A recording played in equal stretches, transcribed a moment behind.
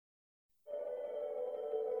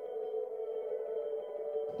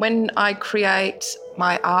When I create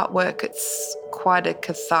my artwork, it's quite a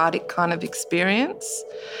cathartic kind of experience.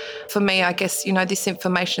 For me, I guess, this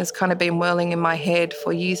information has kind of been whirling in my head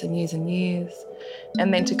for years and years and years.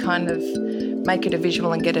 And then to kind of make it a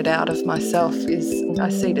visual and get it out of myself I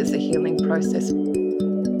see it as a healing process.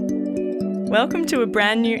 Welcome to a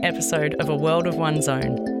brand new episode of A World of One's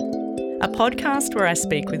Own, a podcast where I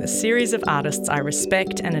speak with a series of artists I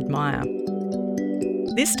respect and admire.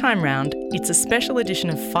 This time round, it's a special edition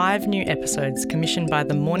of 5 new episodes commissioned by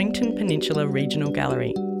the Mornington Peninsula Regional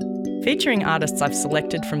Gallery, featuring artists I've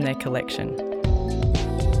selected from their collection.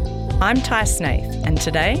 I'm Tai Snaith, and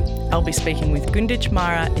today I'll be speaking with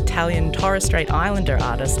Gunditjmara Italian Torres Strait Islander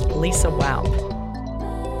artist Lisa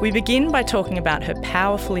Waup. We begin by talking about her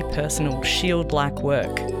powerfully personal shield-like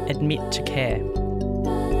work, Admit to Care.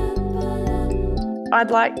 I'd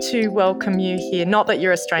like to welcome you here, not that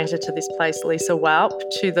you're a stranger to this place, Lisa Waup,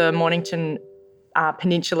 to the Mornington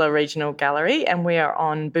Peninsula Regional Gallery, and we are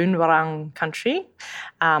on Boonwurrung country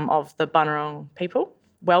of the Bunurong people.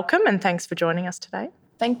 Welcome and thanks for joining us today.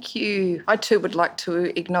 Thank you. I too would like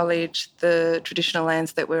to acknowledge the traditional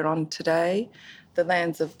lands that we're on today, the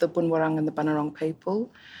lands of the Boonwurrung and the Bunurong people.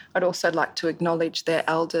 I'd also like to acknowledge their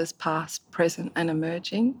elders past, present and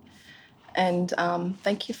emerging. And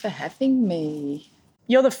thank you for having me.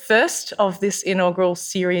 You're the first of this inaugural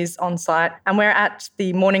series on site, and we're at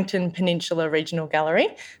the Mornington Peninsula Regional Gallery.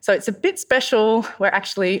 So it's a bit special. We're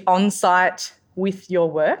actually on site with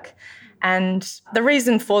your work. And the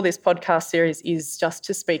reason for this podcast series is just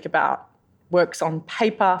to speak about works on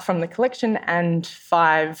paper from the collection and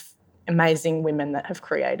 5 amazing women that have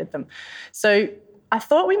created them. So I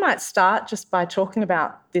thought we might start just by talking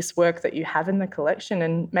about this work that you have in the collection,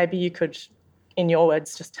 and maybe you could, in your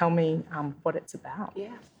words, just tell me what it's about.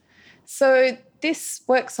 Yeah. So this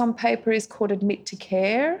works on paper is called Admit to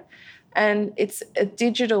Care, and it's a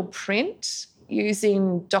digital print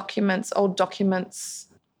using documents, old documents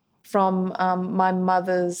from my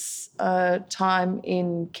mother's time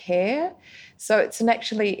in care. So it's an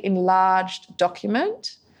actually enlarged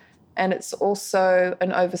document, and it's also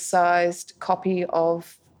an oversized copy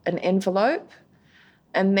of an envelope.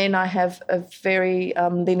 And then I have a very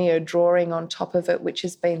linear drawing on top of it, which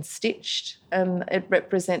has been stitched, and it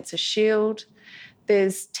represents a shield.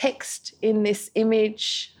 There's text in this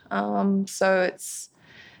image, so it's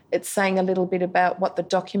saying a little bit about what the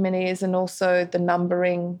document is, and also the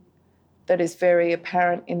numbering that is very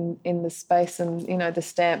apparent in the space, and the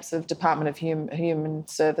stamps of Department of Human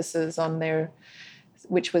Services on there,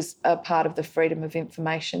 which was a part of the Freedom of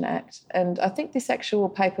Information Act. And I think this actual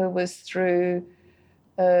paper was through.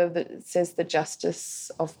 It says the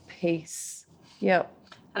Justice of Peace. Yeah.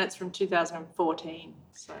 And it's from 2014.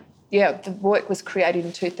 So. Yeah, the work was created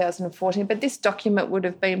in 2014, but this document would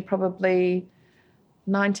have been probably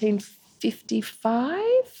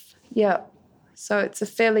 1955. Yeah. So it's a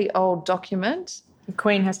fairly old document. The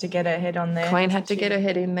Queen has to get her head on there. Queen had to get her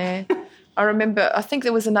head in there. I remember, I think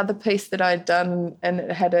there was another piece that I'd done, and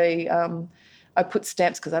it had I put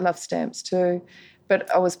stamps because I love stamps too.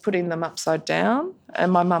 But I was putting them upside down,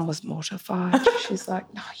 and my mum was mortified. She's like,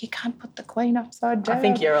 "No, you can't put the Queen upside down." I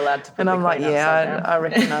think you're allowed to put the Queen upside down. And I'm like, yeah, I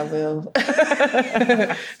reckon I will.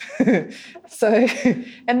 So,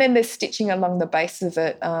 and then there's stitching along the base of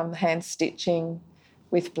it, hand stitching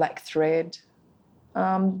with black thread.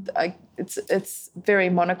 It's very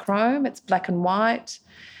monochrome. It's black and white.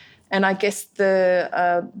 And I guess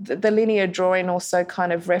the linear drawing also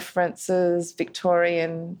kind of references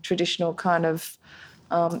Victorian traditional kind of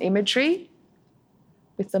imagery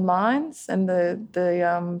with the lines and the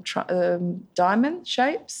diamond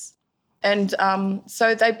shapes. And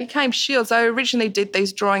so they became shields. I originally did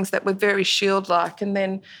these drawings that were very shield-like, and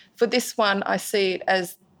then for this one I see it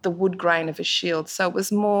as the wood grain of a shield. So it was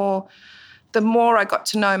more, the more I got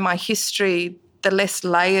to know my history, the less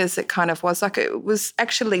layers it kind of was. Like it was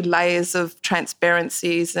actually layers of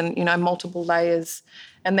transparencies and, multiple layers.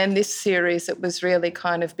 And then this series, it was really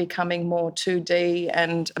kind of becoming more 2D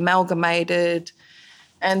and amalgamated.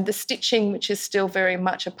 And the stitching, which is still very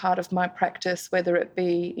much a part of my practice, whether it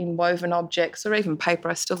be in woven objects or even paper,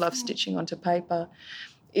 I still love stitching onto paper,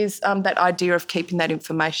 is that idea of keeping that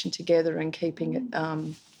information together and keeping it,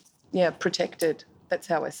 protected. That's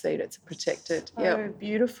how I see it. It's protected. Oh,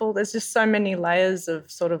 beautiful. There's just so many layers of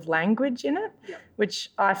sort of language in it, which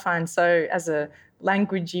I find so, as a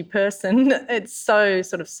languagey person, it's so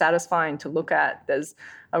sort of satisfying to look at. There's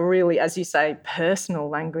a really, as you say, personal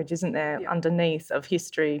language, isn't there, underneath of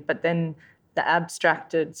history, but then the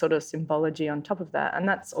abstracted sort of symbology on top of that. And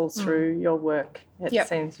that's all through your work, it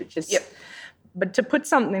seems, which is... But to put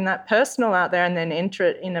something that personal out there and then enter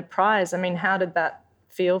it in a prize, I mean, how did that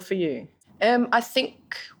feel for you? I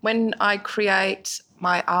think when I create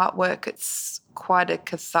my artwork, it's quite a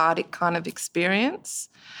cathartic kind of experience.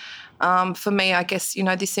 For me, I guess,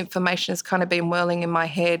 this information has kind of been whirling in my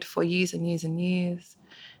head for years and years and years.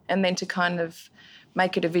 And then to kind of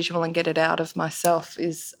make it a visual and get it out of myself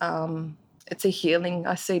is, it's a healing.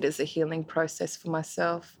 I see it as a healing process for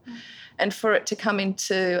myself. And for it to come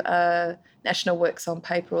into National Works on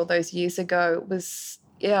Paper all those years ago,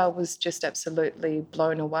 I was just absolutely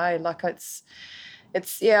blown away. Like it's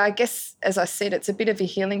I guess, as I said, it's a bit of a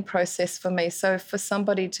healing process for me. So for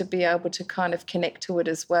somebody to be able to kind of connect to it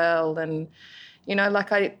as well, and,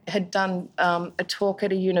 like I had done a talk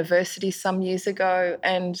at a university some years ago,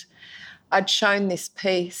 and I'd shown this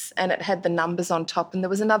piece and it had the numbers on top, and there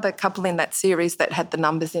was another couple in that series that had the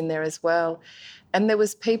numbers in there as well. And there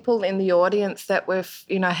was people in the audience that were,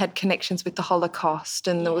 had connections with the Holocaust,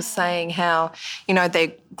 and they were saying how,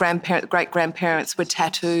 their great-grandparents were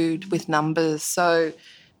tattooed with numbers. So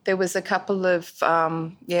there was a couple of,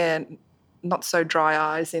 not so dry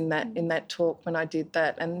eyes in that talk when I did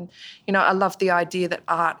that. And, I love the idea that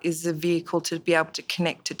art is a vehicle to be able to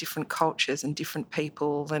connect to different cultures and different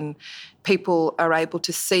people, and people are able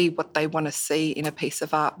to see what they want to see in a piece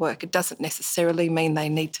of artwork. It doesn't necessarily mean they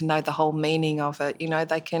need to know the whole meaning of it.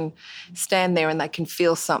 They can stand there and they can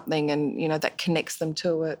feel something, and, that connects them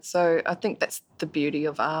to it. So I think that's the beauty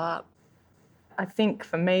of art. I think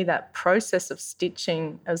for me that process of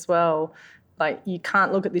stitching as well, like you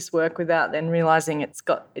can't look at this work without then realising it's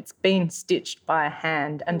been stitched by a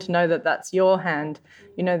hand, and to know that that's your hand,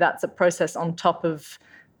 that's a process on top of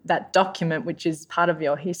that document, which is part of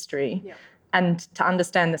your history. Yeah. And to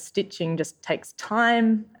understand the stitching just takes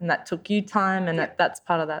time, and that took you time, and that's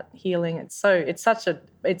part of that healing.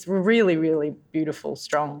 It's really, really beautiful,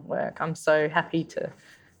 strong work. I'm so happy to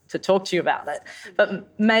talk to you about that. But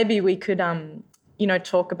maybe we could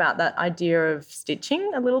talk about that idea of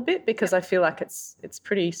stitching a little bit, because I feel like it's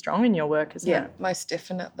pretty strong in your work, isn't it? Yeah, most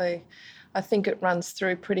definitely. I think it runs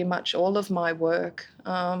through pretty much all of my work.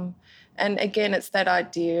 And again, it's that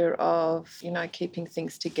idea of, keeping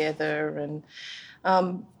things together. And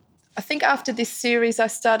I think after this series, I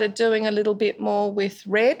started doing a little bit more with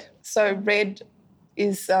red. So red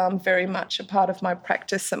is very much a part of my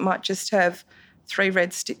practice. It might just have 3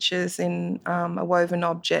 red stitches in a woven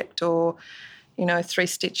object, or 3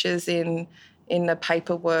 stitches in the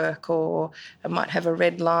paperwork, or it might have a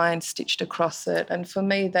red line stitched across it. And for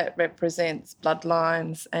me, that represents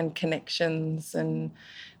bloodlines and connections, and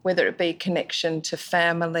whether it be connection to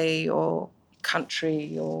family or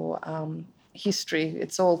country or history,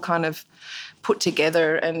 it's all kind of put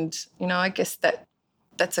together. And, I guess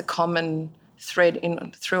that's a common thread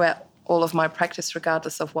throughout all of my practice,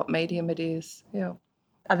 regardless of what medium it is. Yeah.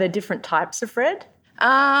 Are there different types of red?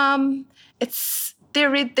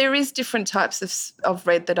 There is different types of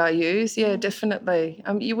red that I use. Yeah, definitely.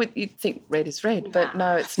 You'd think red is red, but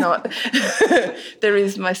no, it's not. There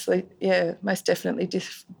is most definitely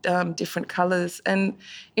different colours. And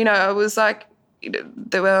I was like,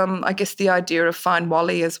 I guess the idea of fine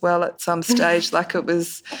Wally as well at some stage, like it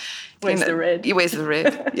was. Where's the red? Where's the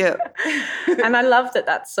red? Yeah. And I love that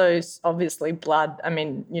that's so obviously blood. I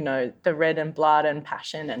mean, the red and blood and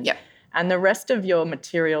passion and. Yeah. And the rest of your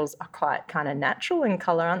materials are quite kind of natural in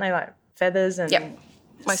colour, aren't they? Like feathers and... Yep,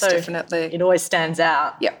 most definitely. It always stands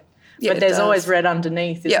out. Yep. But there's always red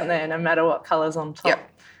underneath, isn't there, no matter what colour's on top.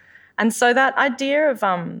 Yep. And so that idea of,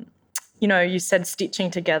 you said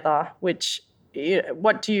stitching together, which...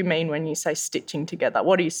 What do you mean when you say stitching together?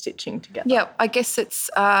 What are you stitching together? Yeah, I guess it's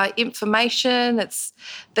information. It's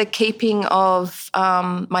the keeping of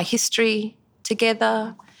my history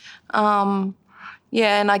together.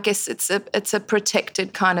 And I guess it's a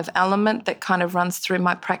protected kind of element that kind of runs through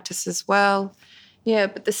my practice as well. Yeah,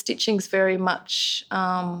 but the stitching's very much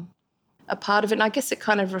a part of it. And I guess it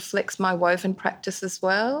kind of reflects my woven practice as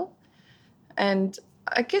well. And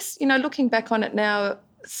I guess, looking back on it now,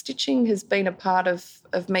 stitching has been a part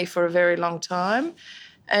of me for a very long time.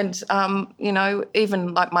 And,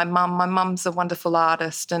 even like my mum's a wonderful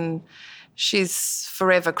artist, and she's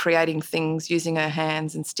forever creating things using her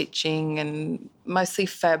hands and stitching, and mostly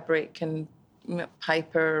fabric and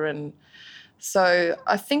paper. And so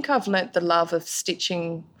I think I've learnt the love of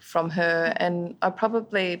stitching from her. And I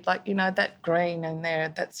probably, that green in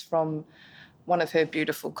there, that's from one of her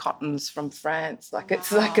beautiful cottons from France.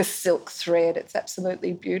 It's like a silk thread. It's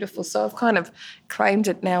absolutely beautiful. So I've kind of claimed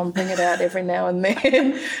it now and bring it out every now and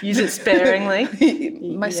then. Use it sparingly.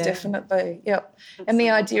 Most definitely, yep. And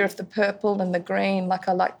the idea of the purple and the green,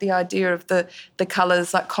 I like the idea of the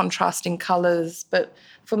colours, like contrasting colours. But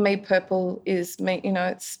for me, purple is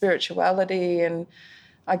it's spirituality, and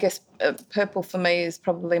I guess purple for me is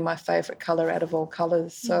probably my favourite colour out of all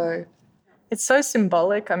colours. So it's so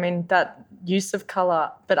symbolic. I mean, that use of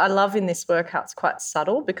colour, but I love in this work how it's quite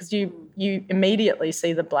subtle because you immediately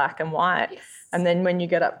see the black and white. Yes. And then when you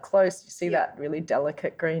get up close, you see that really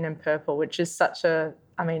delicate green and purple, which is such a,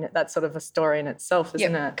 I mean, that's sort of a story in itself,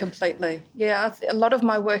 isn't it? Completely. Yeah, a lot of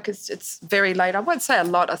my work it's very layered. I won't say a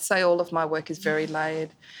lot. I say all of my work is very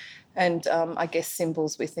layered and I guess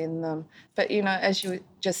symbols within them. But, as you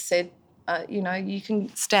just said, you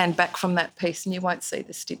can stand back from that piece and you won't see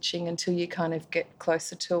the stitching until you kind of get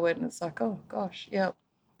closer to it and it's like, oh, gosh, yeah.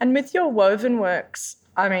 And with your woven works,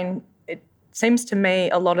 I mean, it seems to me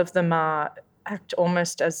a lot of them act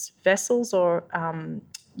almost as vessels or,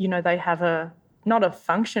 they have not a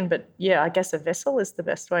function, but, I guess a vessel is the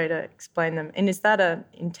best way to explain them. And is that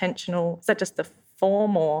is that just the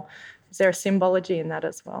form or is there a symbology in that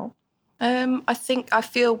as well? I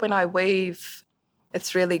feel when I weave,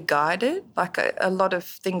 it's really guided. Like a lot of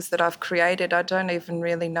things that I've created, I don't even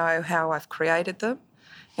really know how I've created them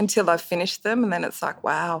until I've finished them. And then it's like,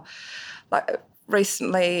 wow. Like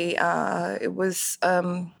recently it was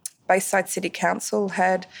Bayside City Council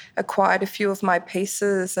had acquired a few of my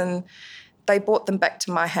pieces and they brought them back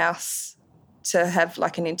to my house to have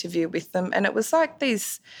like an interview with them. And it was like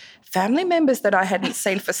these family members that I hadn't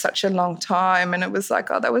seen for such a long time. And it was like,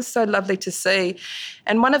 oh, that was so lovely to see.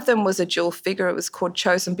 And one of them was a dual figure. It was called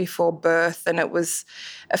Chosen Before Birth. And it was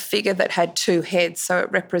a figure that had two heads. So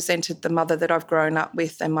it represented the mother that I've grown up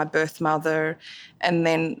with and my birth mother, and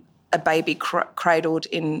then a baby cradled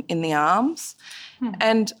in the arms.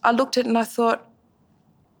 And I looked at it and I thought,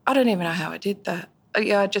 I don't even know how I did that.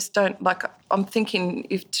 I just don't, like, I'm thinking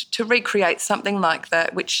to recreate something like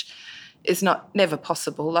that, which is never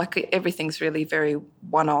possible. Like everything's really very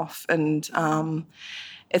one-off and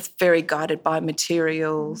it's very guided by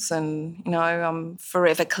materials and, I'm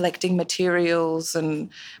forever collecting materials and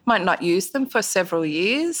might not use them for several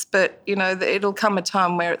years, but, it'll come a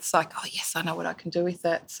time where it's like, oh, yes, I know what I can do with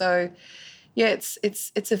that. So, yeah,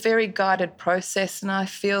 it's a very guided process and I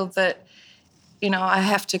feel that, I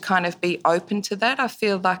have to kind of be open to that. I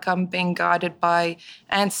feel like I'm being guided by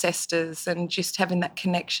ancestors and just having that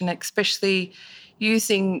connection, especially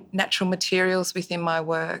using natural materials within my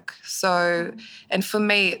work. So, and for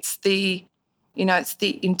me, it's the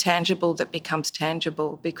intangible that becomes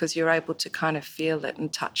tangible because you're able to kind of feel it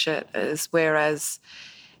and touch it, whereas,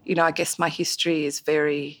 I guess my history is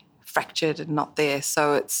very fractured and not there.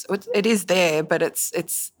 So it is there, but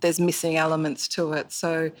there's missing elements to it.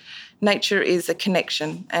 So nature is a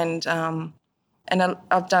connection, and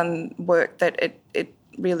I've done work that it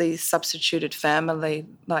really substituted family,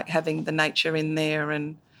 like having the nature in there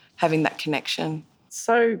and having that connection.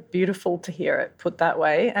 So beautiful to hear it put that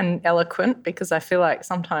way and eloquent, because I feel like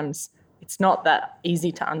sometimes it's not that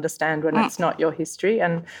easy to understand when it's not your history,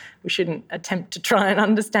 and we shouldn't attempt to try and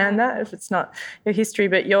understand that if it's not your history.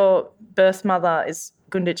 But your birth mother is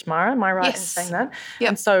Gunditj Mara, am I right in saying that? Yep.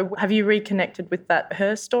 And so have you reconnected with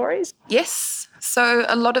her stories? Yes. So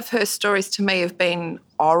a lot of her stories to me have been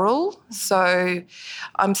oral. So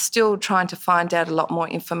I'm still trying to find out a lot more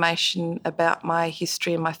information about my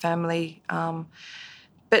history and my family,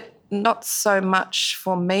 but not so much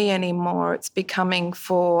for me anymore. It's becoming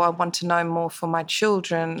I want to know more for my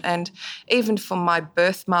children and even for my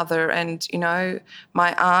birth mother and,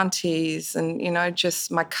 my aunties and, just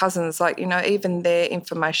my cousins. Like, even their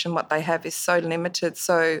information, what they have is so limited.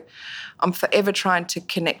 So I'm forever trying to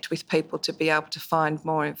connect with people to be able to find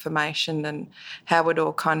more information and how it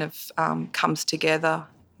all kind of comes together.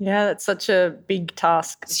 Yeah, that's such a big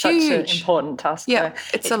task. It's such huge. An important task. Yeah,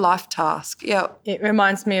 it's a life task. Yeah. It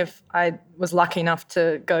reminds me of, I was lucky enough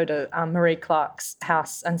to go to Marie Clark's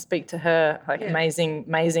house and speak to her, amazing,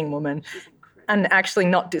 amazing woman. And actually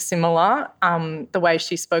not dissimilar, the way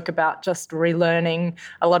she spoke about just relearning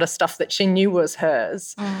a lot of stuff that she knew was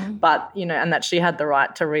hers, but, and that she had the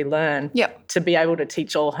right to relearn, to be able to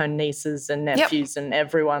teach all her nieces and nephews and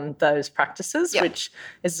everyone those practices, which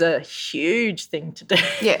is a huge thing to do.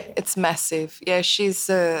 Yeah, it's massive. Yeah, she's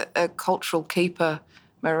a cultural keeper,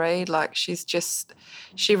 Marie. Like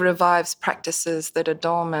she revives practices that are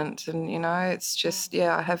dormant and, it's just,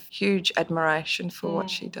 I have huge admiration for what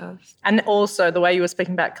she does. And also the way you were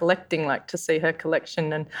speaking about collecting, like to see her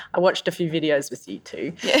collection, and I watched a few videos with you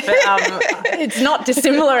too. Yeah. But it's not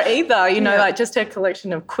dissimilar either, like just her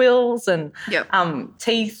collection of quills and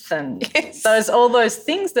teeth and all those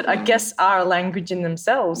things that I guess are a language in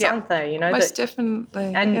themselves, aren't they? Most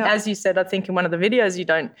definitely. And as you said, I think in one of the videos, you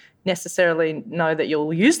don't necessarily know that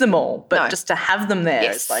you'll use them all, but just to have them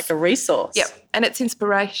there, it's like a resource. Yep, and it's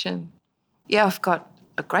inspiration. Yeah, I've got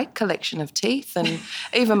a great collection of teeth. And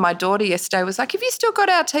even my daughter yesterday was like, have you still got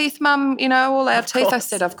our teeth, Mum? You know, all our teeth. I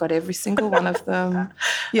said, I've got every single one of them.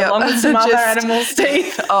 Yeah. Along with some other animals'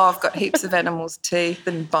 teeth. I've got heaps of animals' teeth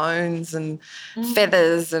and bones and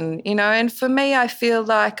feathers and, you know, and for me, I feel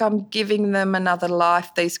like I'm giving them another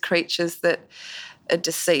life, these creatures that are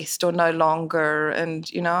deceased or no longer. And,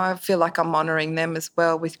 you know, I feel like I'm honouring them as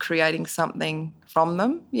well with creating something from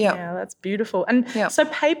them. Yeah, that's beautiful. And so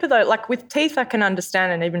paper, though, like with teeth I can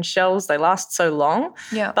understand, and even shells, they last so long.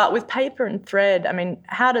 Yeah. But with paper and thread, I mean,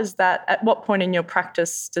 how does that, at what point in your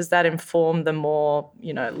practice does that inform the more,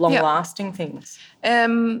 you know, long-lasting things?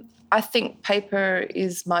 I think paper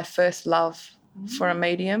is my first love for a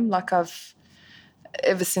medium. Like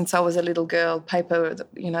ever since I was a little girl, paper,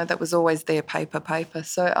 you know, that was always there, paper.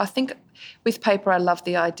 So I think with paper I love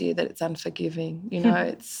the idea that it's unforgiving, you know,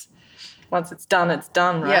 it's... Once it's done,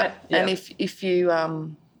 right? Yeah, and if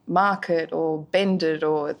you mark it or bend it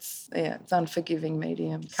or it's unforgiving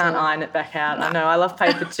medium. Can't iron it back out. No. I know, I love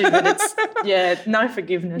paper too, but it's, no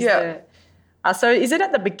forgiveness there. So is it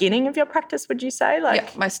at the beginning of your practice, would you say? Yeah,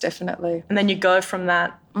 most definitely. And then you go from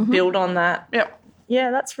that, build on that. Yeah. Yeah,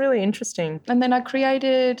 that's really interesting. And then I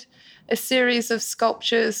created a series of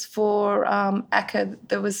sculptures for ACCA.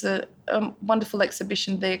 There was a wonderful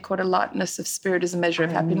exhibition there called A Lightness of Spirit as a Measure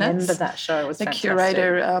of Happiness. I remember that show. It was fantastic. The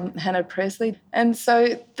curator, Hannah Presley. And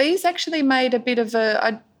so these actually made a bit of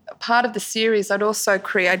part of the series. I'd also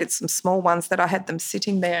created some small ones that I had them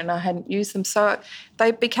sitting there and I hadn't used them. So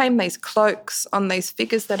they became these cloaks on these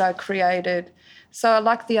figures that I created. So I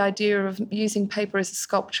like the idea of using paper as a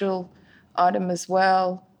sculptural item as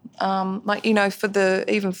well. Like, you know,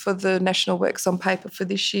 even for the National Works on Paper for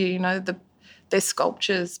this year, you know, they're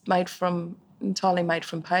sculptures entirely made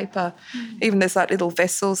from paper. Even there's like little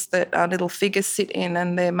vessels that little figures sit in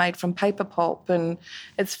and they're made from paper pulp, and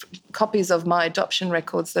it's copies of my adoption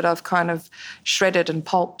records that I've kind of shredded and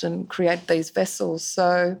pulped and created these vessels.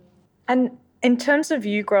 So, and in terms of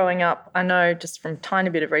you growing up, I know just from a tiny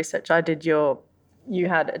bit of research I did, you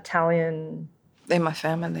had Italian... They're my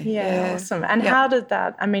family. Yeah, awesome. And how did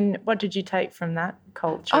that, I mean, what did you take from that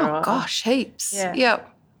culture? Oh, gosh, heaps. Yeah.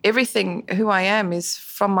 Everything who I am is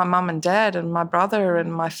from my mum and dad and my brother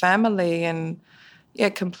and my family, and, yeah,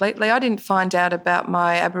 completely. I didn't find out about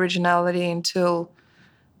my Aboriginality until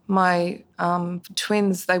my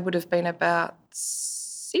twins, they would have been about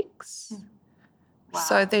 6. Wow.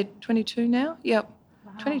 So they're 22 now? Yep.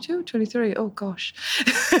 22, 23, oh gosh.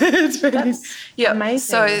 That's amazing.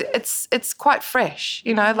 So it's quite fresh,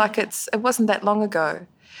 you know, like it wasn't that long ago.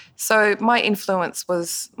 So my influence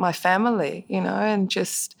was my family, you know,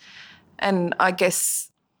 and I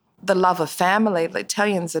guess the love of family. The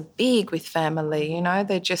Italians are big with family, you know,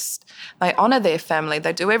 they honour their family,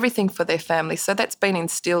 they do everything for their family. So that's been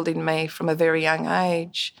instilled in me from a very young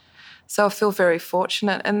age. So I feel very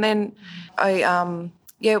fortunate. And then I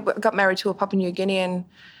got married to a Papua New Guinean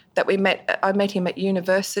that I met him at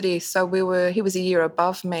university. So he was a year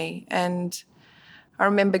above me. And I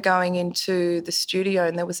remember going into the studio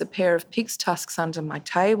and there was a pair of pig's tusks under my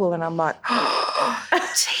table and I'm like, oh,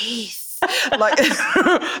 teeth. Like,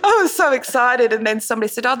 I was so excited. And then somebody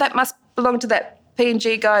said, oh, that must belong to that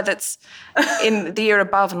P&G guy that's in the year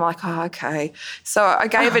above. And I'm like, oh, okay. So I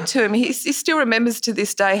gave it to him. He still remembers to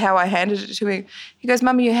this day how I handed it to him. He goes,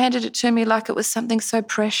 Mummy, you handed it to me like it was something so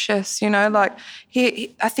precious, you know, like,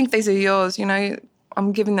 I think these are yours, you know,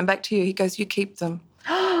 I'm giving them back to you. He goes, you keep them.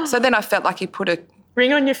 So then I felt like he put a...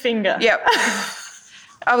 ring on your finger. Yep.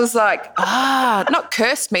 I was like, not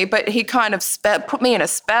cursed me, but he kind of put me in a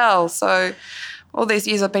spell. So... all these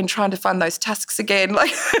years I've been trying to find those tusks again.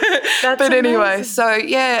 Like, but anyway, amazing. So,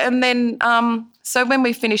 yeah, and then so when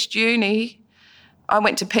we finished uni, I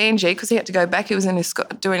went to PNG because he had to go back. He was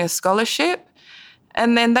doing a scholarship.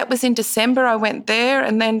 And then that was in December I went there,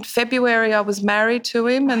 and then February I was married to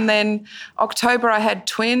him, and then October I had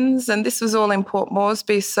twins, and this was all in Port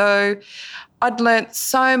Moresby. So I'd learnt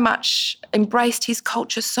so much, embraced his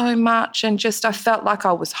culture so much, and just I felt like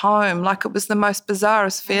I was home, like it was the most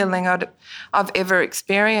bizarrest feeling I've ever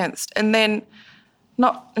experienced. And then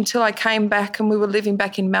not until I came back and we were living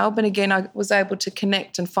back in Melbourne again, I was able to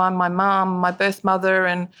connect and find my mum, my birth mother,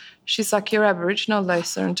 and she's like, you're Aboriginal,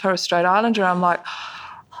 Lisa, and Torres Strait Islander. I'm like,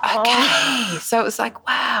 okay. So it was like,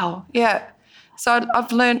 wow, yeah. So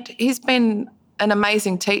I've learnt, he's been an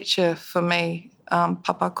amazing teacher for me.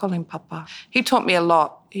 Papa, I call him Papa. He taught me a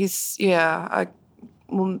lot. I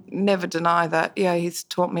will never deny that. Yeah, he's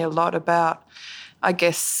taught me a lot about, I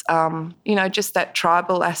guess, you know, just that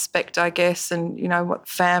tribal aspect, I guess, and, you know, what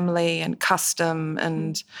family and custom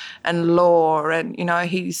and law and, you know,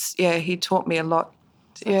 he taught me a lot.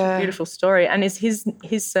 Yeah. A beautiful story. And is his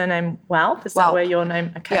surname Walp? Is that Walp. where your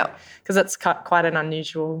name? Okay. Yep. Because that's quite an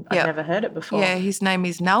unusual. I've never heard it before. Yeah, his name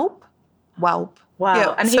is Nalp. Walp. Wow.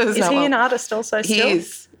 Yep. And So is he an artist also still? He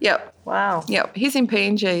is. Yep. Wow. Yep. He's in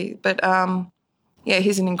PNG, but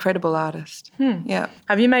he's an incredible artist. Yeah.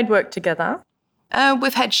 Have you made work together?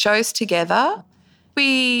 We've had shows together.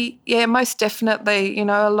 Most definitely,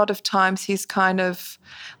 a lot of times he's kind of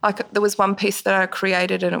like, there was one piece that I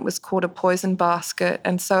created and it was called a poison basket.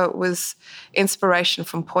 And so it was inspiration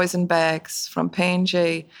from poison bags from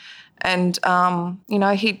PNG. And,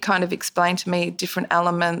 he'd kind of explain to me different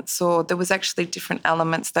elements, or there was actually different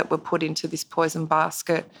elements that were put into this poison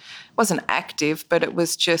basket. It wasn't active, but it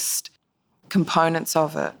was just components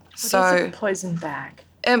of it. What is a poison bag?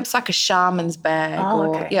 It's like a shaman's bag.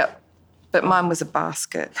 Okay. Yep. But mine was a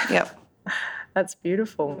basket. Yep. That's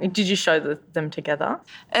beautiful. Did you show them together?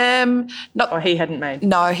 Not. Or he hadn't made?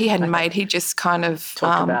 No, he hadn't made. He just kind of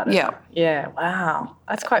talked about it. Yeah. Yeah. Wow.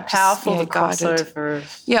 That's quite powerful. The crossover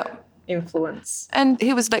of influence. And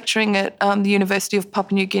he was lecturing at the University of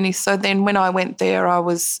Papua New Guinea. So then when I went there, I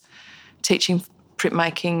was teaching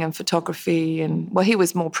printmaking and photography, and he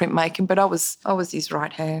was more printmaking, but I was his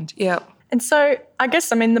right hand. Yeah. And so I guess,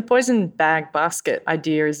 the poison bag basket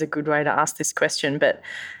idea is a good way to ask this question, but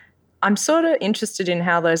I'm sort of interested in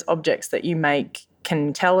how those objects that you make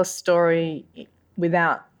can tell a story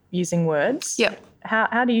without using words. Yeah.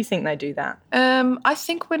 How do you think they do that? I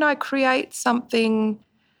think when I create something,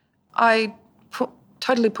 I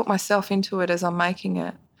totally put myself into it as I'm making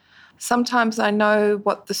it. Sometimes I know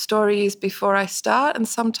what the story is before I start, and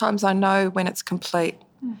sometimes I know when it's complete.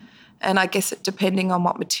 And I guess depending on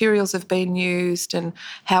what materials have been used and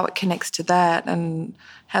how it connects to that and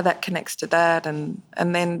how that connects to that, and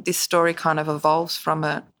then this story kind of evolves from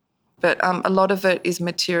it. But a lot of it is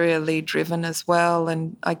materially driven as well,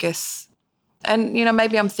 and I guess, and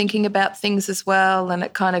maybe I'm thinking about things as well, and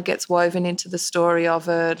it kind of gets woven into the story of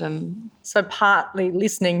it. And so partly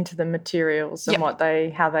listening to the materials and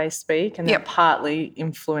how they speak, and then partly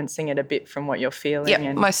influencing it a bit from what you're feeling.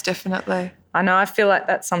 Yeah, most definitely. I know I feel like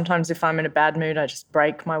that sometimes if I'm in a bad mood, I just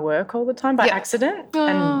break my work all the time by accident.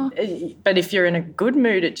 But if you're in a good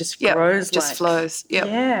mood, it just grows. It just flows. Yep.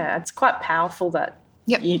 Yeah, it's quite powerful that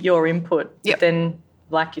your input. But then,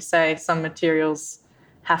 like you say, some materials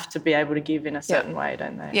have to be able to give in a certain way,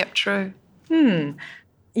 don't they? Yep, true.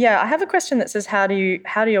 Yeah, I have a question that says, how do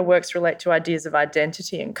your works relate to ideas of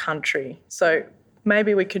identity and country? So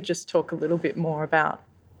maybe we could just talk a little bit more about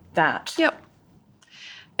that. Yep.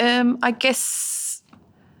 I guess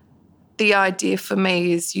the idea for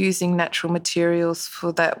me is using natural materials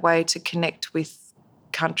for that way to connect with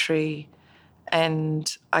country,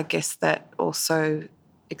 and I guess that also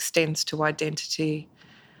extends to identity.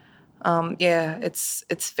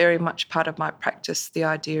 It's very much part of my practice, the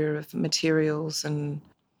idea of materials, and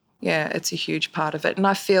it's a huge part of it. And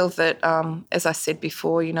I feel that, as I said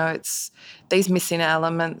before, it's these missing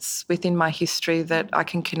elements within my history that I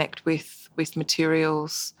can connect with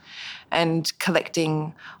materials and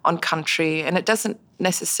collecting on country. And it doesn't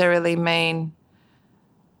necessarily mean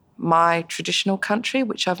my traditional country,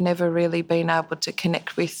 which I've never really been able to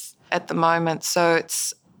connect with at the moment. So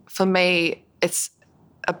for me, it's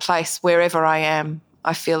a place wherever I am,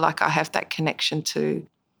 I feel like I have that connection to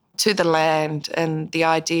the land, and the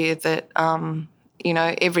idea that,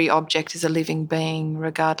 every object is a living being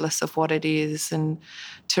regardless of what it is, and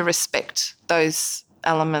to respect those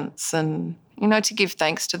elements and, to give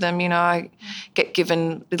thanks to them. I get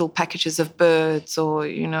given little packages of birds, or,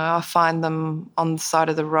 I find them on the side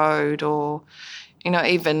of the road, or,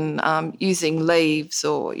 even using leaves,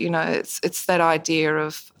 or, it's that idea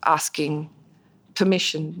of asking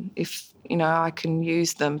permission if, I can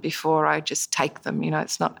use them before I just take them.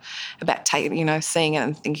 It's not about taking, seeing it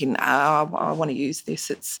and thinking, I want to use this.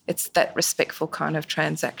 It's that respectful kind of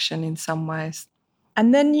transaction in some ways.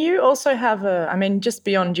 And then you also have just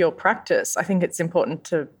beyond your practice, I think it's important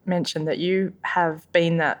to mention that you have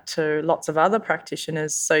been that to lots of other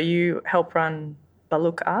practitioners. So you help run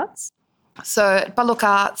Baluk Arts. So at Baluk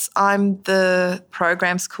Arts, I'm the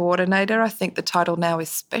programs coordinator. I think the title now is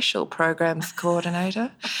Special Programs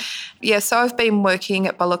Coordinator. So I've been working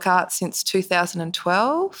at Baluk Arts since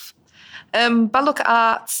 2012. Baluk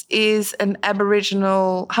Arts is an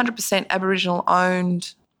 100%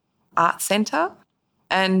 Aboriginal-owned art centre,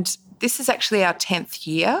 and this is actually our 10th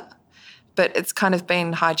year, but it's kind of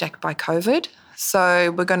been hijacked by COVID.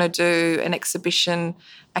 So we're going to do an exhibition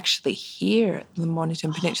actually here at the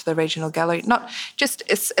Mornington Peninsula Regional Gallery.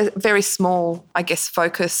 It's a very small, I guess,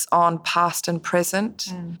 focus on past and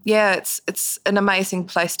present. Yeah, it's an amazing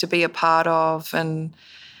place to be a part of, and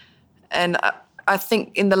I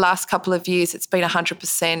think in the last couple of years it's been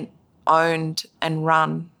 100% owned and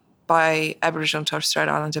run by Aboriginal and Torres Strait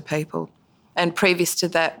Islander people. And previous to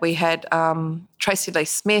that, we had Tracy Lee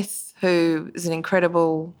Smith, who is an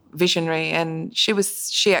incredible visionary, and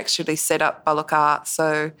she actually set up Bullock Art.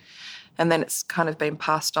 So, and then it's kind of been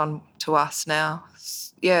passed on to us now.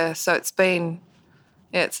 Yeah, so it's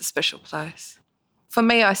a special place. For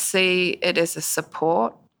me, I see it as a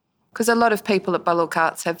support, because a lot of people at Bullock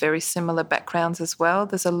Arts have very similar backgrounds as well.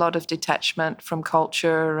 There's a lot of detachment from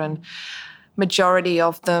culture, and majority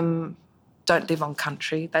of them don't live on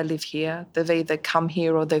country. They live here. They've either come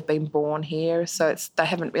here or they've been born here. So they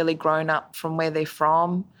haven't really grown up from where they're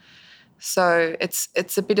from. So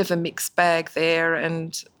it's a bit of a mixed bag there.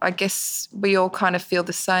 And I guess we all kind of feel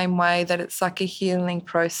the same way, that it's like a healing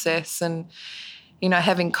process, and, you know,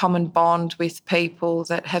 having common bond with people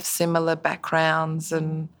that have similar backgrounds.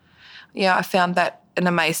 And, yeah, I found that an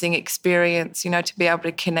amazing experience, you know, to be able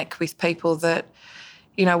to connect with people that,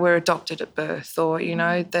 you know, were adopted at birth, or, you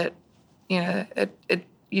know, that, you know,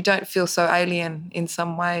 you don't feel so alien in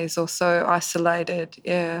some ways, or so isolated.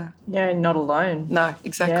 Yeah. Yeah, not alone. No,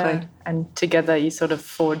 exactly. Yeah. And together you sort of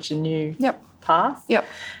forge a new path. Yep.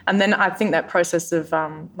 And then I think that process of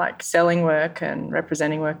like selling work and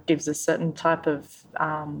representing work gives a certain type of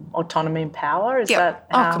autonomy and power. Is that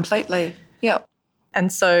how? Oh, completely. Yep.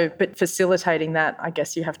 And so, but facilitating that, I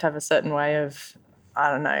guess you have to have a certain way of, I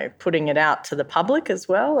don't know, putting it out to the public as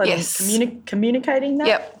well, and communicating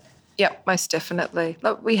that. Yep, most definitely.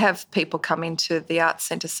 Look, we have people come into the Arts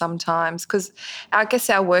Centre sometimes, because I guess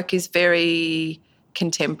our work is very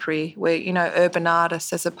contemporary. We're, you know, urban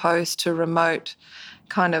artists as opposed to remote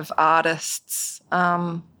kind of artists.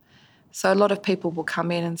 So a lot of people will come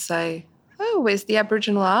in and say, oh, where's the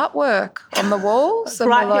Aboriginal artwork on the walls? And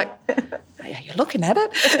right. we're like, oh, yeah, you're looking at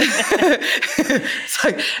it.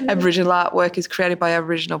 So Aboriginal artwork is created by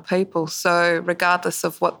Aboriginal people. So regardless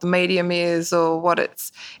of what the medium is or what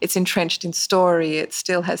it's entrenched in story, it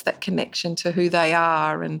still has that connection to who they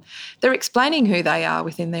are, and they're explaining who they are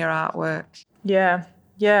within their artwork. Yeah.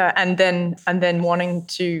 Yeah, and then wanting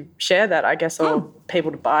to share that, I guess, or people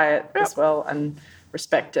to buy it as well and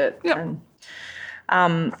respect it. Yep.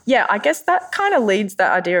 And I guess that kind of leads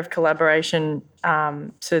that idea of collaboration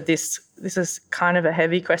to this. This is kind of a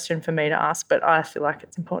heavy question for me to ask, but I feel like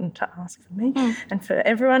it's important to ask for me and for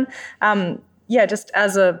everyone. Just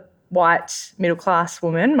as a white middle-class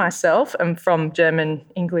woman myself, and from German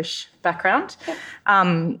English background,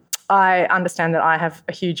 I understand that I have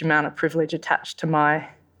a huge amount of privilege attached to my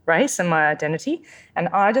race and my identity. And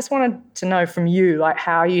I just wanted to know from you, like,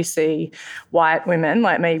 how you see white women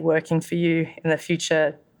like me working for you in the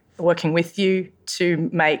future, working with you to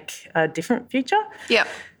make a different future. Yeah.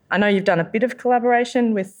 I know you've done a bit of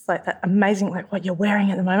collaboration with like that amazing, like what you're wearing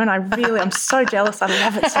at the moment. I'm so jealous. I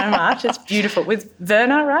love it so much. It's beautiful. With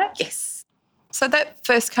Verna, right? Yes. So that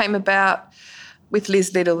first came about with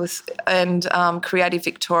Liz Little and Creative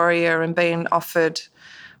Victoria, and being offered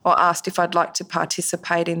or asked if I'd like to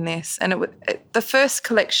participate in this. And the first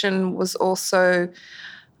collection was also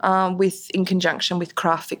in conjunction with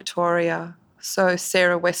Craft Victoria. So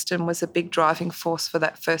Sarah Weston was a big driving force for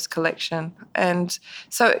that first collection. And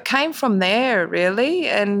so it came from there, really.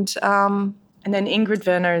 And then Ingrid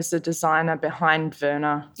Verna is the designer behind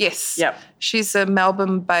Verna. Yes. Yep. She's a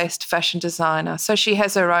Melbourne-based fashion designer. So she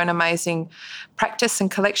has her own amazing practice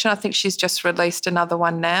and collection. I think she's just released another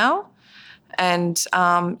one now. And,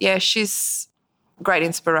 she's great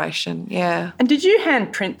inspiration, yeah. And did you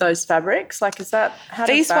hand print those fabrics? Like, is that...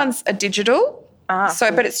 These ones are digital.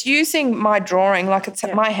 Cool. But it's using my drawing, like it's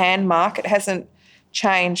my hand mark. It hasn't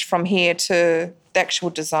changed from here to the actual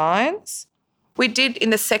designs. We did in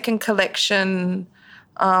the second collection,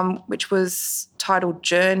 which was titled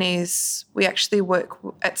Journeys, we actually work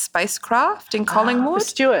at Spacecraft in Collingwood.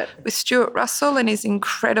 With Stuart Russell and his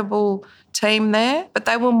incredible team there. But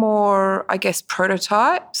they were more, I guess,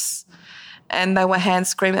 prototypes. And they were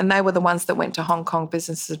hand-screened, and they were the ones that went to Hong Kong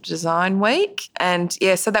Business Design Week. And,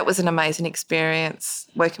 so that was an amazing experience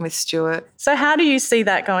working with Stuart. So how do you see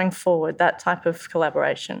that going forward, that type of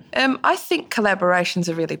collaboration? I think collaborations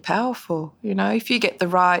are really powerful. You know, if you get the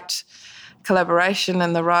right collaboration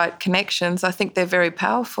and the right connections, I think they're very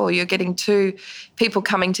powerful. You're getting two people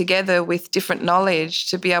coming together with different knowledge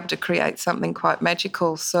to be able to create something quite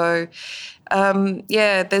magical. So,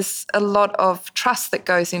 there's a lot of trust that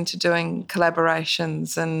goes into doing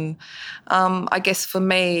collaborations. And I guess for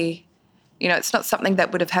me, you know, it's not something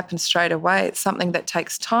that would have happened straight away. It's something that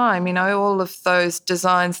takes time. You know, all of those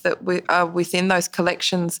designs that are within those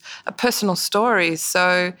collections are personal stories.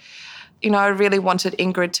 So I really wanted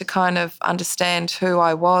Ingrid to kind of understand who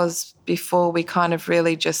I was before we kind of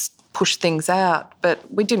really just push things out. But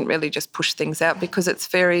we didn't really just push things out because it's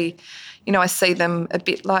very, I see them a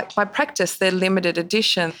bit like my practice. They're limited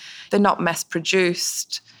edition. They're not mass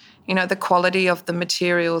produced. The quality of the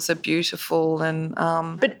materials are beautiful. And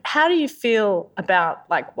But how do you feel about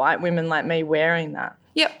like white women like me wearing that?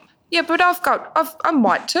 Yep. Yeah, but I'm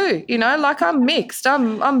white too, like I'm mixed.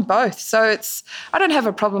 I'm both. So I don't have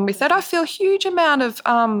a problem with that. I feel a huge amount of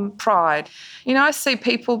pride. I see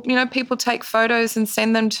people, people take photos and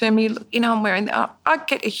send them to me. I'm wearing that. I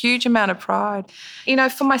get a huge amount of pride.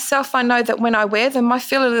 For myself, I know that when I wear them, I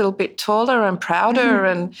feel a little bit taller and prouder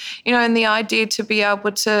and, and the idea to be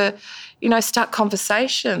able to, start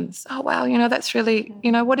conversations. Oh, wow, that's really,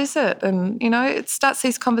 what is it? And, it starts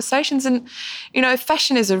these conversations. And,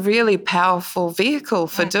 fashion is a really powerful vehicle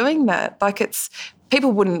for doing that. Like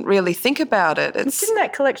people wouldn't really think about it. Didn't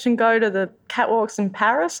that collection go to the catwalks in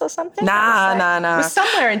Paris or something? No. It was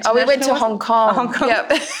somewhere international. We went to Hong Kong. Hong Kong.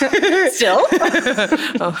 Yep. Still?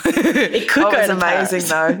 It could go to to amazing Paris.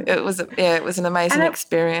 though. It was an amazing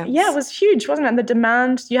experience. Yeah, it was huge, wasn't it? And the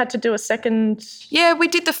demand, you had to do a second. Yeah, we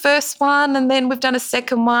did the first one and then we've done a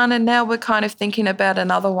second one and now we're kind of thinking about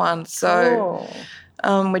another one. So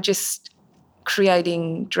we're just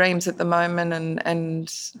creating dreams at the moment and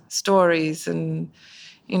stories and,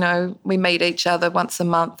 we meet each other once a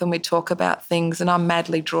month and we talk about things and I'm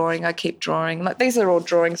madly drawing. I keep drawing. Like these are all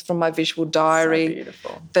drawings from my visual diary. So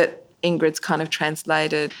beautiful. That Ingrid's kind of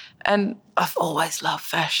translated. And I've always loved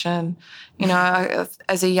fashion.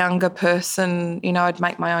 As a younger person, I'd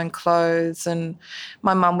make my own clothes and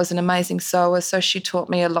my mum was an amazing sewer, so she taught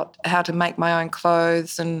me a lot how to make my own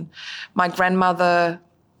clothes. And my grandmother,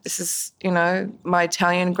 this is, my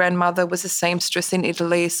Italian grandmother was a seamstress in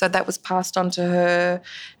Italy, so that was passed on to her.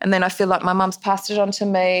 And then I feel like my mum's passed it on to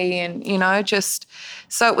me and,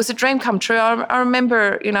 so it was a dream come true. I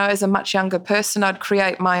remember, as a much younger person, I'd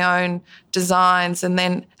create my own designs and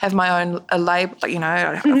then have my own label.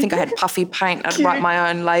 I think I had puffy paint. I'd write my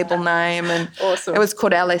own label name and awesome. It was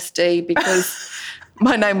called LSD because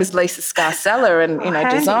my name was Lisa Scarsella and,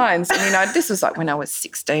 designs. And, this was like when I was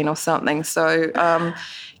 16 or something. So,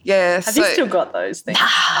 yeah. Have you still got those things? No.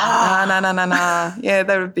 Yeah,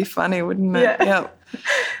 that would be funny, wouldn't it? Yeah.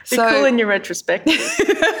 Be cool in your retrospective.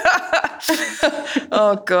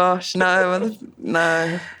 Oh, gosh, no.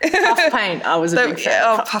 Puff paint, I was a big fan.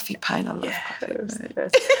 Oh, puffy paint, I love puffy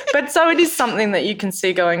paint. But so it is something that you can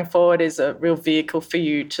see going forward is a real vehicle for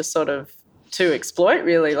you to sort of, to exploit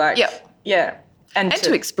really, like. Yep. Yeah. And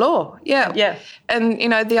to explore, yeah. Yeah. And,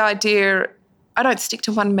 the idea, I don't stick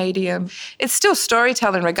to one medium. It's still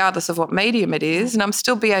storytelling regardless of what medium it is, and I'm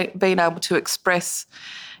still being able to express,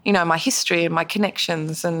 my history and my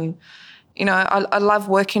connections. And, I love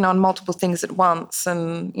working on multiple things at once.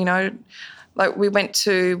 And, like we went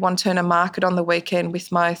to Wantirna Market on the weekend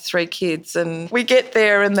with my 3 kids and we get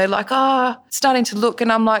there and they're like, starting to look.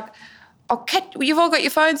 And I'm like, you've all got your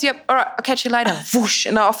phones? Yep. All right, I'll catch you later. Whoosh,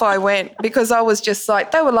 and off I went because I was just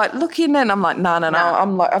like, they were like looking and I'm like, no.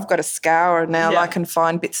 I'm like, I've got a scour now. I can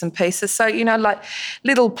find bits and pieces. So, like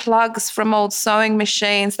little plugs from old sewing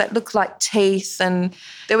machines that look like teeth. And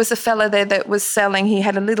there was a fella there that was selling, he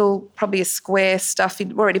had probably a square stuff.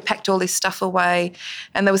 He'd already packed all his stuff away.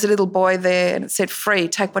 And there was a little boy there and it said free,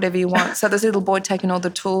 take whatever you want. So there's a little boy taking all the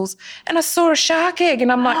tools. And I saw a shark egg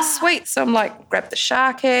and I'm like, sweet. So I'm like, grab the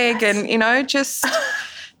shark egg and, just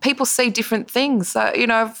people see different things. So,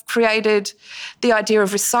 I've created the idea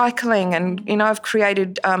of recycling and, I've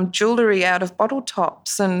created jewellery out of bottle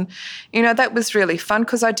tops and, that was really fun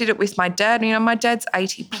because I did it with my dad. My dad's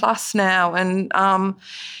 80 plus now and,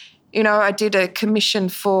 I did a commission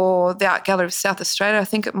for the Art Gallery of South Australia. I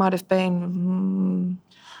think it might have been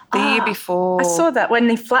the year before. I saw that when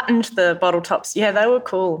they flattened the bottle tops. Yeah, they were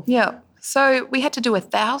cool. Yeah. So we had to do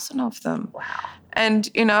 1,000 of them. Wow. And,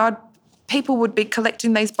 people would be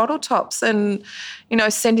collecting these bottle tops and,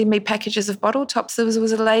 sending me packages of bottle tops. There was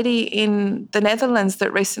a lady in the Netherlands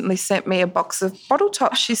that recently sent me a box of bottle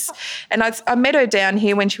tops. I met her down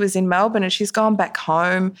here when she was in Melbourne and she's gone back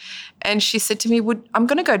home and she said to me, I'm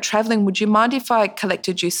going to go travelling. Would you mind if I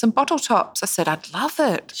collected you some bottle tops? I said, I'd love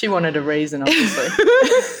it. She wanted a reason, obviously.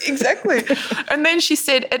 Exactly. And then she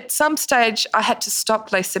said, at some stage I had to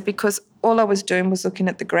stop, Lisa, because all I was doing was looking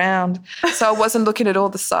at the ground. So I wasn't looking at all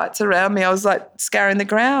the sights around me. I was like scouring the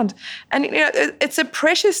ground. And, it's a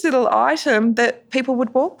precious little item that people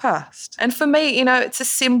would walk past. And for me, it's a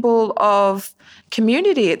symbol of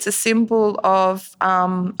community. It's a symbol of,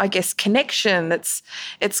 I guess, connection.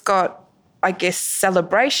 It's got, I guess,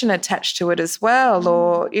 celebration attached to it as well,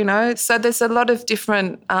 or, you know, so there's a lot of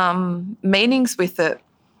different meanings with it.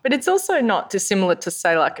 But it's also not dissimilar to,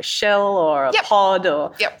 say, like a shell or a pod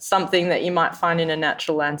or Yep. something that you might find in a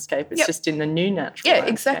natural landscape. It's just in the new natural Yeah,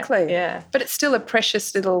 landscape. exactly. Yeah. But it's still a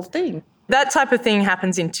precious little thing. That type of thing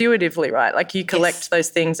happens intuitively, right? Like you collect those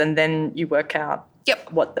things and then you work out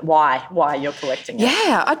why you're collecting it.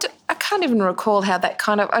 Yeah, I can't even recall how that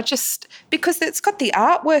kind of, because it's got the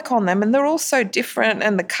artwork on them and they're all so different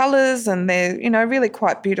and the colours and they're, you know, really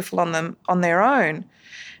quite beautiful on them on their own.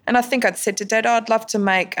 And I think I'd said to Dad, I'd love to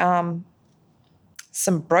make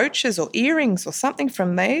some brooches or earrings or something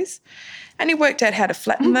from these. And he worked out how to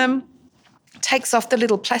flatten them, takes off the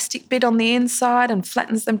little plastic bit on the inside and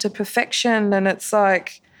flattens them to perfection. And it's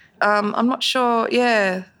like, I'm not sure,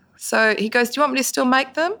 So he goes, do you want me to still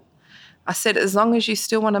make them? I said, as long as you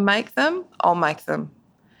still want to make them, I'll make them.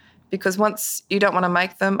 Because once you don't want to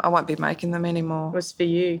make them, I won't be making them anymore. It was for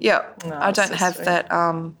you. Yeah. No, I don't so have sweet.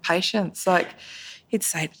 that patience. Like he'd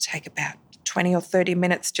say it'd take about 20 or 30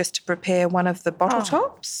 minutes just to prepare one of the bottle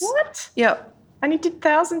tops. What? Yeah. And he did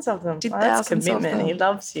thousands of them. Did That's thousands of commitment. them. He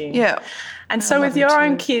loves you. Yeah. And so with love your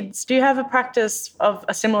him own too. kids, do you have a practice of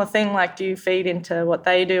a similar thing? Like do you feed into what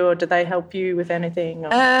they do or do they help you with anything?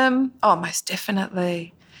 Or? Most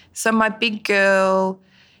definitely. So my big girl,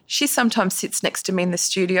 she sometimes sits next to me in the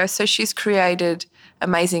studio. So she's created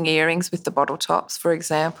amazing earrings with the bottle tops, for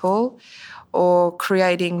example, or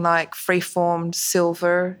creating like free-formed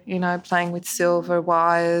silver, you know, playing with silver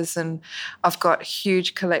wires. And I've got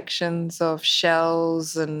huge collections of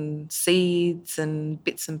shells and seeds and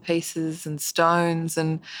bits and pieces and stones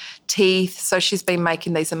and teeth. So she's been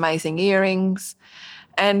making these amazing earrings.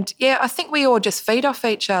 And, yeah, I think we all just feed off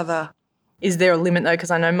each other. Is there a limit though?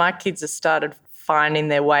 Because I know my kids have started finding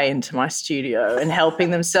their way into my studio and helping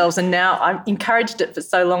themselves. And now I've encouraged it for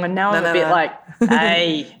so long and now I'm a bit like,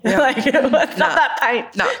 hey, like, not that paint,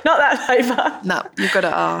 not that paper. No, you've got to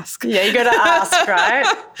ask. Yeah, you got to ask,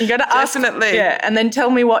 right? You got to ask. Definitely. Yeah, and then tell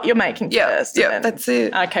me what you're making first. Yeah, and then- that's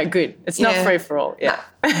it. Okay, good. It's not free for all. Yeah.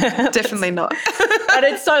 Definitely not. But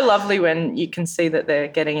it's so lovely when you can see that they're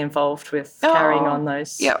getting involved with carrying on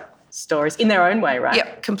those stories in their own way, right?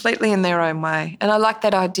 Yep, completely in their own way. And I like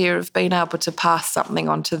that idea of being able to pass something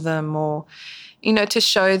on to them or, you know, to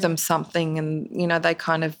show them something and, you know, they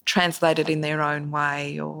kind of translate it in their own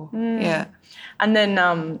way or, And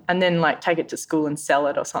then like take it to school and sell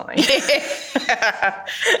it or something. I'm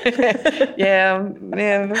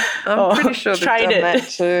pretty sure they've trade done it. that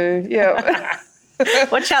too. Yeah.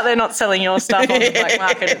 Watch out they're not selling your stuff on the black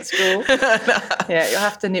market at school. Yeah, you'll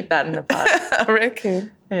have to nip that in the bud. I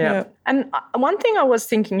reckon. Yeah. And one thing I was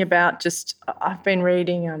thinking about, I've been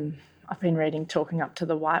reading Talking Up to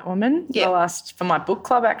the White Woman for my book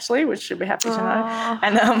club actually, which you'll be happy to know.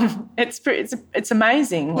 And it's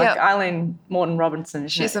amazing. Like Eileen Morton Robinson,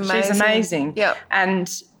 She's amazing. She's amazing. Yep.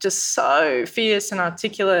 And just so fierce and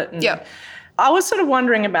articulate. And Yep. I was sort of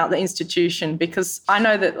wondering about the institution because I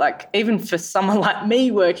know that like even for someone like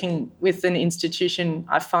me working with an institution,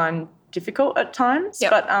 I find difficult at times.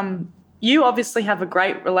 Yep. But you obviously have a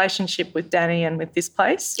great relationship with Danny and with this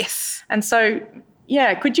place. Yes. And so,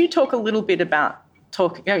 could you talk a little bit about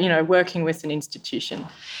working with an institution?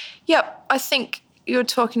 Yep. I think you were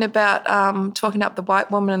talking about Talking Up the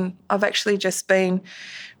White Woman. I've actually just been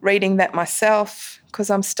reading that myself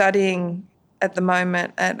because I'm studying at the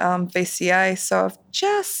moment at VCA. So I've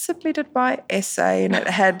just submitted my essay and it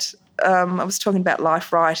had, I was talking about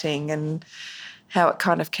life writing and how it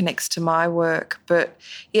kind of connects to my work. But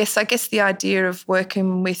yes, I guess the idea of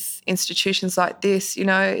working with institutions like this, you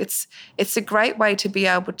know, it's a great way to be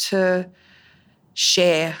able to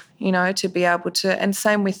share, you know, to be able to, and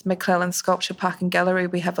same with McClellan Sculpture Park and Gallery,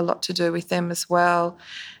 we have a lot to do with them as well.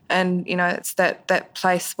 And, you know, it's that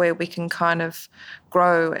place where we can kind of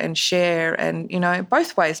grow and share and, you know,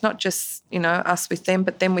 both ways, not just, you know, us with them,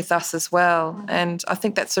 but them with us as well. And I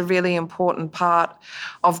think that's a really important part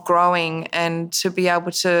of growing and to be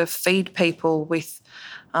able to feed people with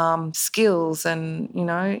skills and, you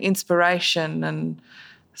know, inspiration. And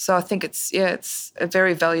so I think it's a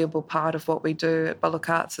very valuable part of what we do at Bullock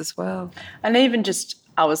Arts as well. And even just,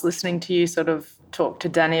 I was listening to you sort of talk to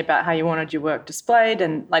Danny about how you wanted your work displayed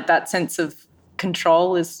and like that sense of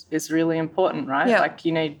control is really important, right? Yeah. Like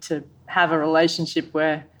you need to have a relationship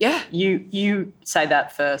where you say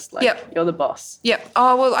that first, like you're the boss. Yeah.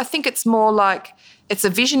 Oh, well, I think it's more like it's a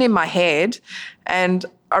vision in my head and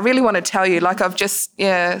I really want to tell you, like I've just,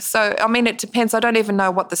 so, I mean, it depends. I don't even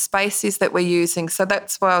know what the space is that we're using. So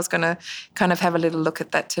that's why I was going to kind of have a little look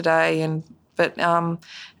at that today and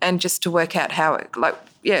just to work out how it, like,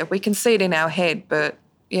 we can see it in our head, but,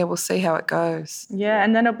 we'll see how it goes. Yeah,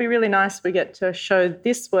 and then it'll be really nice we get to show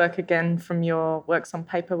this work again from your works on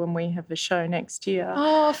paper when we have the show next year.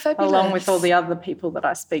 Oh, fabulous. Along with all the other people that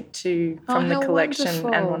I speak to from the collection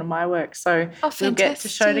wonderful. And one of my works. So we'll get to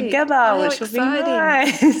show fantastic. together, which will be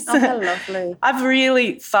nice. Oh, how lovely. I've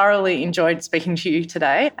really thoroughly enjoyed speaking to you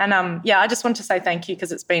today. And I just want to say thank you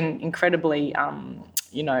because it's been incredibly,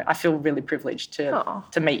 I feel really privileged to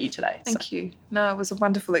meet you today. Thank you. No, it was a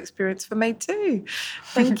wonderful experience for me too.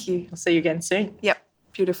 Thank you. I'll see you again soon. Yep,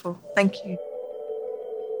 beautiful. Thank you.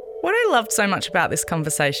 What I loved so much about this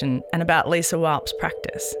conversation and about Lisa Warp's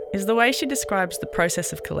practice is the way she describes the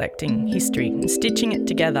process of collecting history and stitching it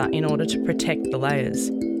together in order to protect the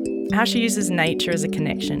layers. How she uses nature as a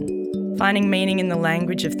connection, finding meaning in the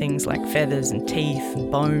language of things like feathers and teeth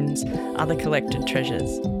and bones, other collected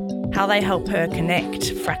treasures. How they help her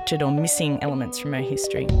connect fractured or missing elements from her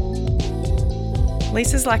history.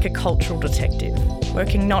 Lisa's like a cultural detective,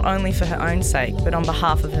 working not only for her own sake but on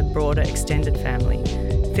behalf of her broader extended family,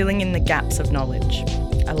 filling in the gaps of knowledge,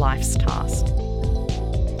 a life's task.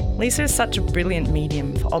 Lisa is such a brilliant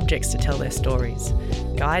medium for objects to tell their stories,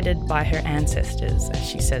 guided by her ancestors, as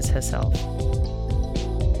she says herself.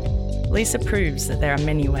 Lisa proves that there are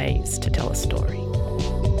many ways to tell a story.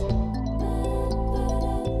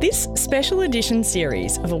 This special edition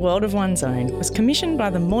series of A World of One's Own was commissioned by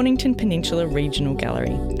the Mornington Peninsula Regional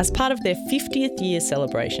Gallery as part of their 50th year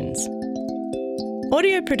celebrations.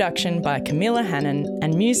 Audio production by Camilla Hannon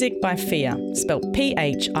and music by Phia, spelt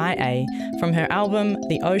Phia, from her album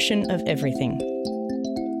The Ocean of Everything.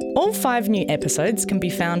 All 5 new episodes can be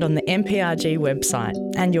found on the MPRG website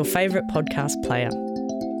and your favourite podcast player.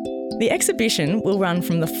 The exhibition will run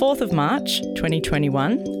from the 4th of March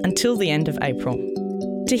 2021 until the end of April.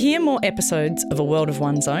 To hear more episodes of A World of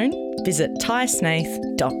One's Own, visit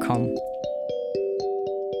tysnaith.com.